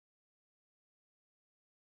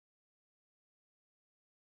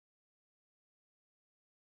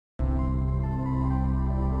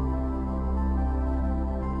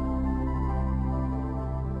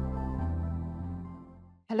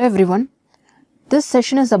Hello everyone, this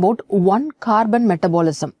session is about 1-carbon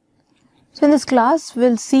metabolism. So in this class,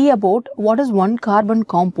 we'll see about what is 1-carbon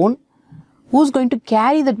compound, who's going to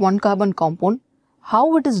carry that 1-carbon compound,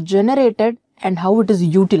 how it is generated and how it is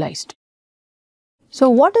utilized. So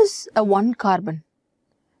what is a 1-carbon?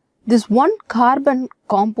 This 1-carbon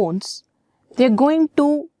compounds, they're going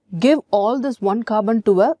to give all this 1-carbon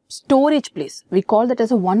to a storage place. We call that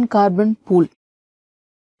as a 1-carbon pool,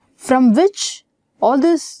 from which all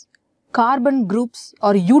these carbon groups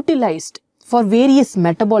are utilized for various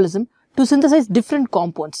metabolism to synthesize different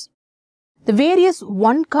compounds. The various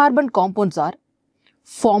 1-carbon compounds are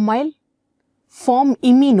formyl,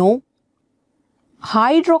 formimino,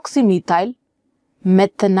 hydroxymethyl,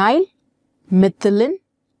 methanol, methylene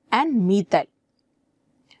and methyl.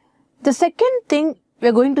 The second thing we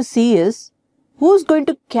are going to see is who's going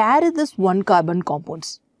to carry this 1-carbon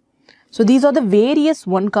compounds. So these are the various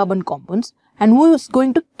 1-carbon compounds. And who is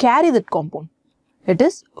going to carry that compound? It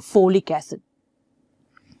is folic acid.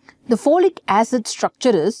 The folic acid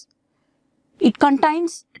structure is, it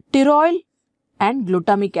contains tyrrol and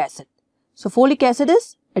glutamic acid. So folic acid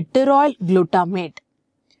is a tyrrol glutamate.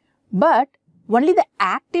 But only the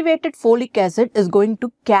activated folic acid is going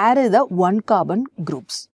to carry the 1-carbon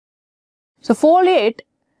groups. So folate,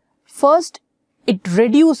 first it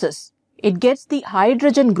reduces, it gets the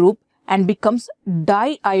hydrogen group and becomes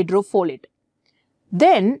dihydrofolate.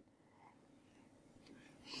 Then,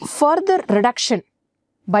 further reduction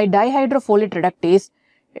by dihydrofolate reductase,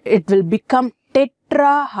 it will become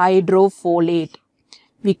tetrahydrofolate.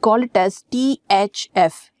 We call it as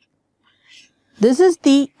THF. This is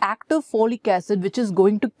the active folic acid which is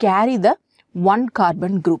going to carry the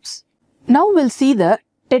 1-carbon groups. Now we'll see the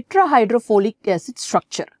tetrahydrofolic acid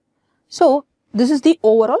structure. So, this is the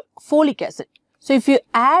overall folic acid. So, if you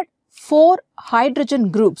add 4 hydrogen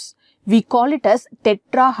groups, we call it as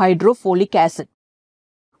tetrahydrofolic acid.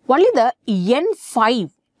 Only the N5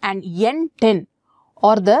 and N10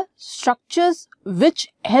 are the structures which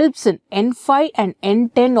helps in N5 and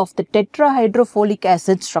N10 of the tetrahydrofolic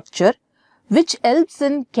acid structure, which helps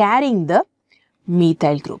in carrying the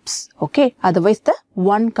methyl groups. Okay, otherwise the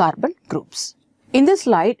 1-carbon groups. In this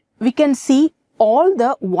slide, we can see all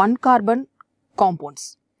the 1-carbon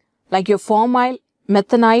compounds like your formyl,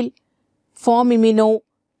 methanol, formimino,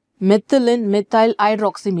 methylene, methyl,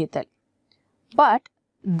 hydroxymethyl. But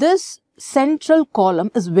this central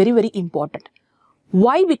column is very important.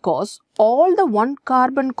 Why? Because all the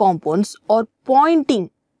 1-carbon compounds are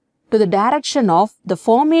pointing to the direction of the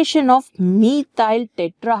formation of methyl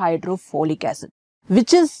tetrahydrofolic acid,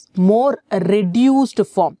 which is more reduced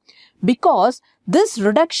form, because this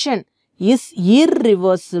reduction is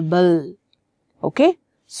irreversible. Okay.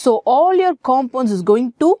 So all your compounds is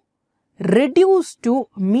going to reduce to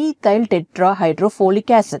methyl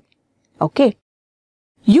tetrahydrofolic acid. Okay.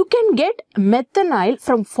 You can get methanol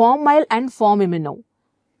from formyl and formimino.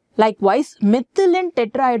 Likewise, methylene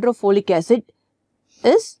tetrahydrofolic acid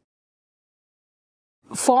is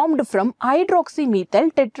formed from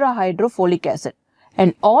hydroxymethyl tetrahydrofolic acid.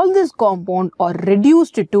 And all these compounds are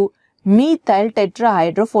reduced to methyl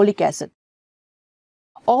tetrahydrofolic acid.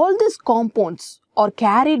 All these compounds are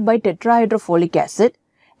carried by tetrahydrofolic acid.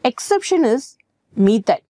 Exception is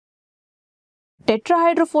methyl.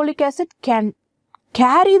 Tetrahydrofolic acid can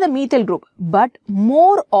carry the methyl group, but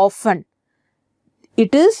more often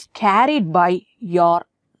it is carried by your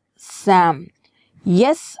SAM,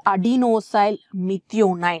 S-adenosyl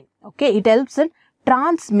methionine. Okay, it helps in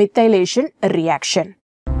transmethylation reaction.